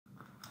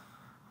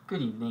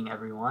Good evening,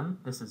 everyone.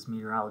 This is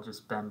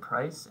meteorologist Ben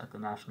Price at the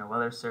National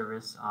Weather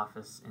Service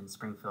office in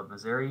Springfield,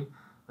 Missouri,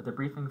 with a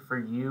briefing for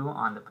you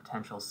on the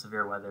potential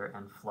severe weather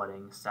and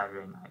flooding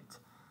Saturday night.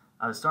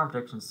 The Storm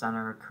Prediction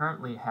Center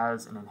currently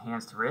has an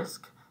enhanced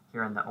risk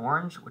here in the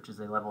orange, which is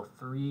a level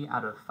 3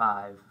 out of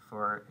 5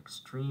 for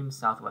extreme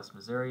southwest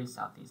Missouri,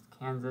 southeast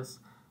Kansas,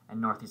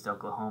 and northeast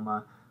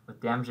Oklahoma, with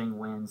damaging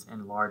winds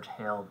and large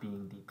hail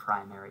being the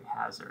primary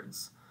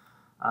hazards.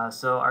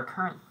 So our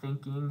current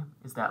thinking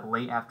is that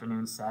late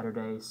afternoon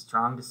Saturday,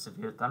 strong to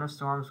severe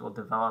thunderstorms will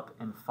develop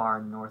in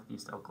far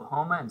northeast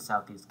Oklahoma and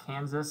southeast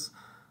Kansas,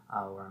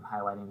 where I'm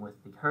highlighting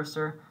with the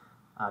cursor.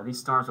 These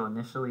storms will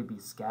initially be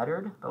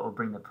scattered, but will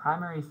bring the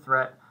primary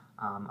threat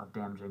of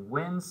damaging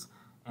winds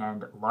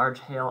and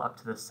large hail up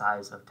to the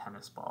size of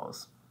tennis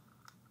balls.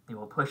 They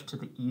will push to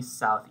the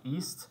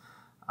east-southeast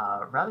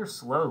rather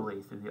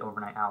slowly through the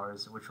overnight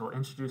hours, which will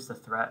introduce the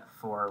threat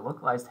for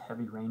localized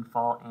heavy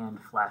rainfall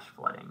and flash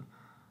flooding.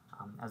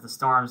 As the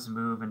storms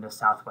move into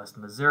southwest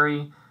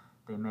Missouri,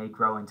 they may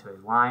grow into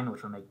a line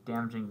which will make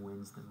damaging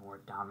winds the more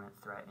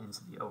dominant threat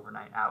into the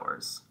overnight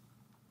hours.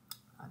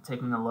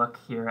 Taking a look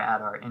here at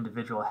our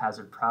individual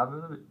hazard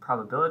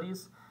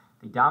probabilities,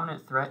 the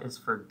dominant threat is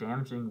for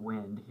damaging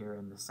wind here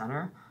in the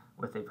center,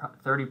 with a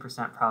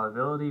 30%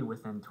 probability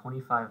within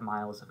 25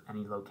 miles of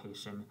any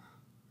location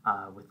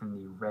within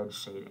the red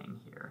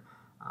shading here.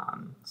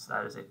 So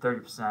that is a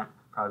 30%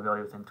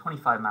 probability within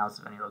 25 miles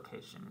of any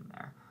location in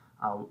there.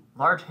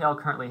 Large hail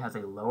currently has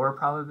a lower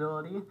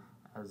probability,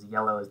 as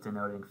yellow is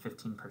denoting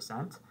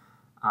 15%.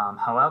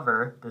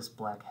 However, this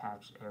black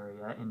hatched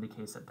area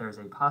indicates that there's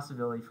a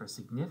possibility for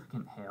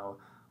significant hail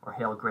or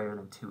hail greater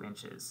than 2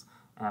 inches.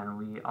 And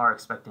we are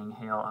expecting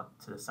hail up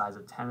to the size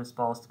of tennis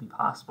balls to be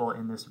possible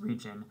in this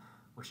region,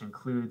 which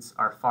includes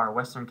our far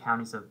western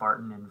counties of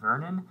Barton and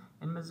Vernon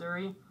in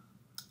Missouri,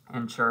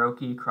 and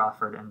Cherokee,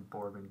 Crawford, and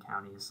Bourbon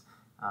counties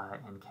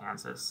in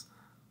Kansas.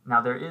 Now,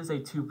 there is a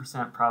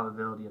 2%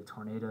 probability of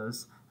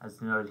tornadoes, as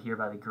denoted here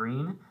by the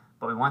green,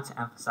 but we want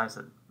to emphasize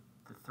that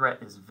the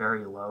threat is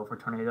very low for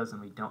tornadoes, and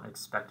we don't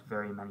expect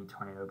very many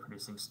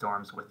tornado-producing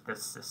storms with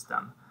this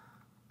system.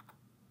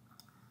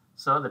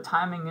 So the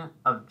timing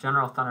of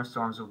general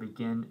thunderstorms will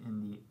begin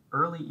in the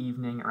early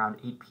evening around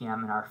 8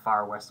 p.m. in our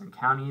far western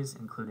counties,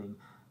 including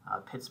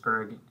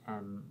Pittsburgh,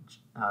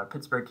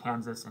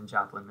 Kansas, and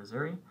Joplin,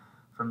 Missouri.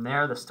 From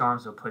there, the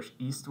storms will push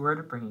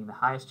eastward, bringing the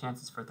highest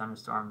chances for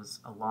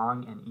thunderstorms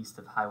along and east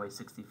of Highway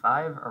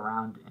 65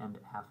 around and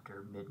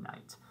after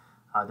midnight.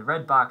 The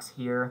red box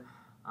here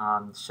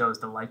shows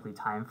the likely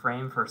time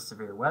frame for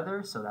severe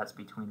weather, so that's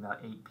between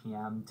about 8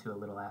 p.m. to a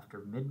little after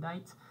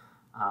midnight.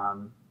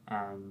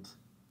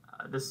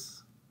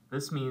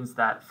 This means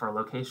that for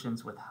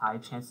locations with high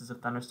chances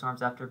of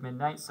thunderstorms after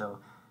midnight, so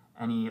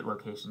any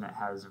location that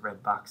has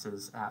red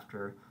boxes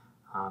after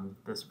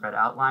this red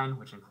outline,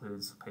 which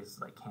includes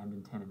places like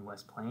Camdenton and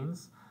West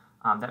Plains.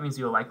 That means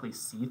you will likely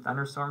see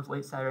thunderstorms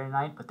late Saturday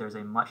night, but there's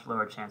a much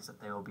lower chance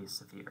that they will be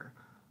severe.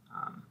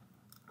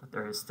 But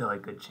there is still a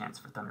good chance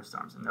for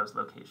thunderstorms in those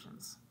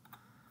locations.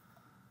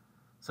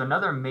 So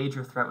another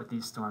major threat with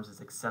these storms is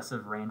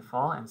excessive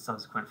rainfall and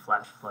subsequent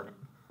flash flooding.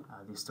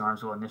 These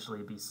storms will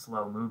initially be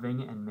slow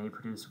moving and may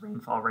produce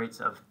rainfall rates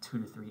of 2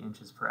 to 3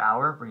 inches per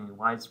hour, bringing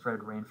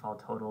widespread rainfall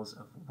totals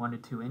of 1 to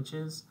 2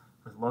 inches,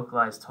 with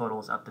localized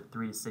totals up to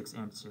 3 to 6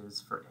 inches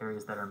for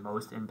areas that are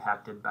most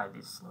impacted by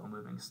these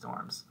slow-moving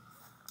storms.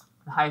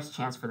 The highest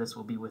chance for this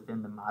will be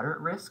within the moderate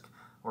risk,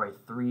 or a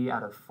 3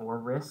 out of 4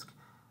 risk,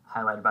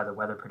 highlighted by the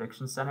Weather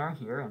Prediction Center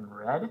here in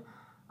red.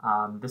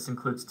 This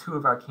includes 2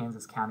 of our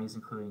Kansas counties,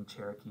 including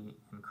Cherokee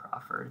and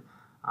Crawford.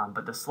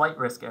 But the slight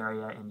risk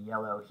area in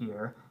yellow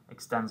here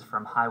extends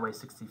from Highway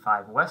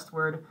 65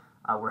 westward,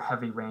 where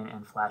heavy rain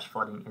and flash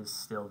flooding is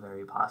still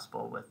very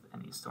possible with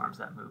any storms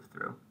that move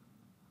through.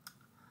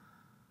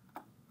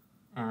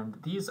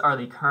 And these are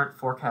the current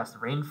forecast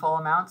rainfall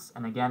amounts,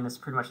 and again, this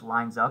pretty much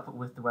lines up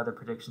with the Weather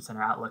Prediction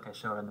Center outlook I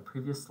showed on the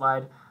previous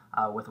slide,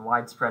 with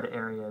widespread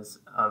areas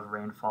of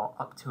rainfall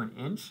up to 1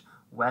 inch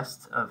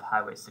west of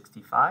Highway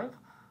 65,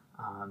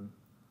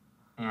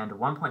 and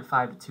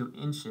 1.5 to 2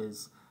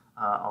 inches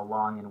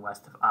along and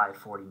west of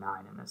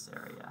I-49 in this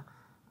area.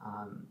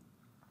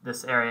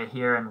 This area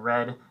here in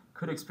red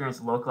could experience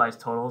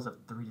localized totals of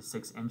 3 to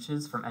 6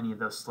 inches from any of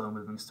those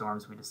slow-moving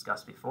storms we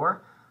discussed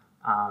before.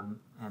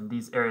 And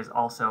these areas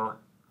also,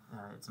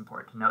 it's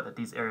important to note that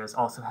these areas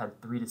also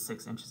had 3 to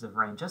 6 inches of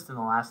rain just in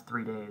the last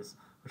 3 days,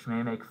 which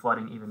may make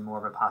flooding even more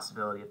of a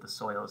possibility if the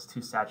soil is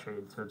too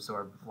saturated to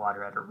absorb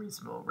water at a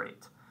reasonable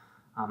rate.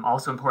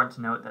 Also important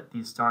to note that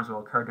these storms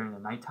will occur during the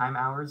nighttime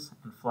hours,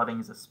 and flooding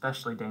is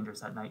especially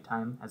dangerous at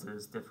nighttime as it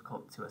is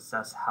difficult to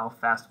assess how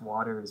fast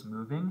water is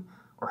moving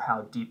or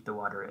how deep the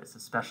water is,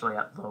 especially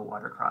at low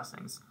water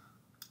crossings.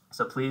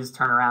 So please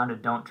turn around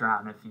and don't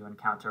drown if you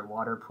encounter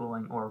water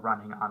pooling or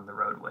running on the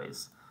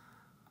roadways.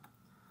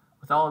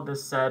 With all of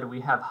this said,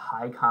 we have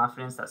high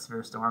confidence that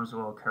severe storms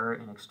will occur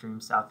in extreme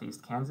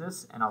southeast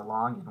Kansas and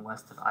along and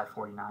west of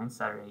I-49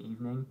 Saturday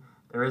evening.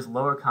 There is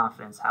lower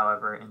confidence,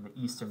 however, in the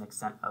eastern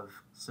extent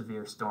of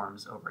severe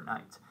storms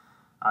overnight.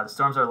 The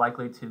storms are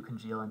likely to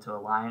congeal into a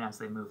line as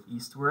they move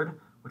eastward,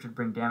 which would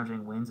bring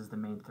damaging winds as the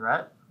main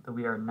threat, though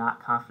we are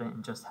not confident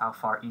in just how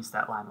far east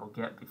that line will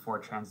get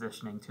before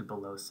transitioning to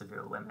below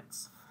severe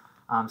limits.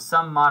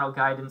 Some model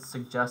guidance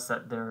suggests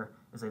that there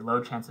is a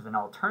low chance of an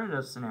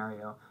alternative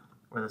scenario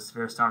where the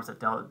severe storms that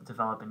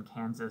develop in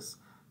Kansas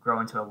grow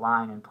into a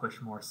line and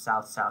push more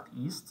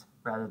south-southeast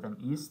rather than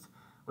east,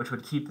 which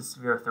would keep the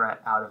severe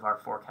threat out of our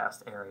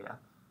forecast area.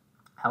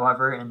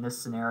 However, in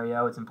this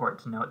scenario, it's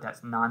important to note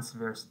that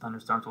non-severe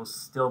thunderstorms will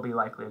still be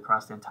likely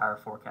across the entire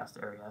forecast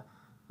area,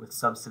 with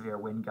sub-severe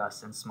wind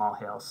gusts and small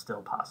hail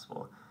still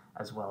possible,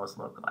 as well as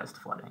localized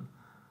flooding.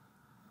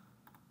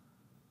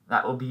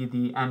 That will be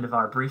the end of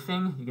our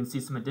briefing. You can see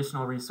some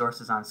additional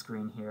resources on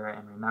screen here,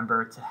 and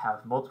remember to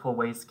have multiple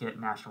ways to get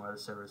National Weather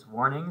Service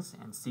warnings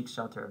and seek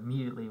shelter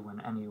immediately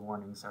when any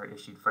warnings are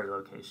issued for your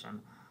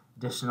location.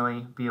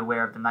 Additionally, be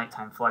aware of the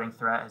nighttime flooding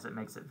threat, as it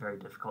makes it very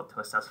difficult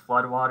to assess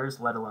floodwaters,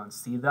 let alone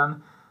see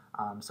them,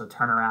 so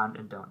turn around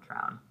and don't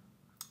drown.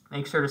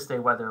 Make sure to stay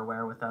weather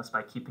aware with us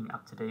by keeping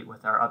up to date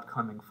with our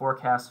upcoming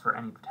forecasts for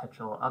any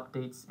potential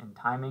updates in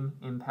timing,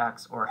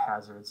 impacts, or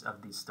hazards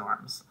of these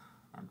storms.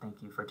 And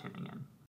thank you for tuning in.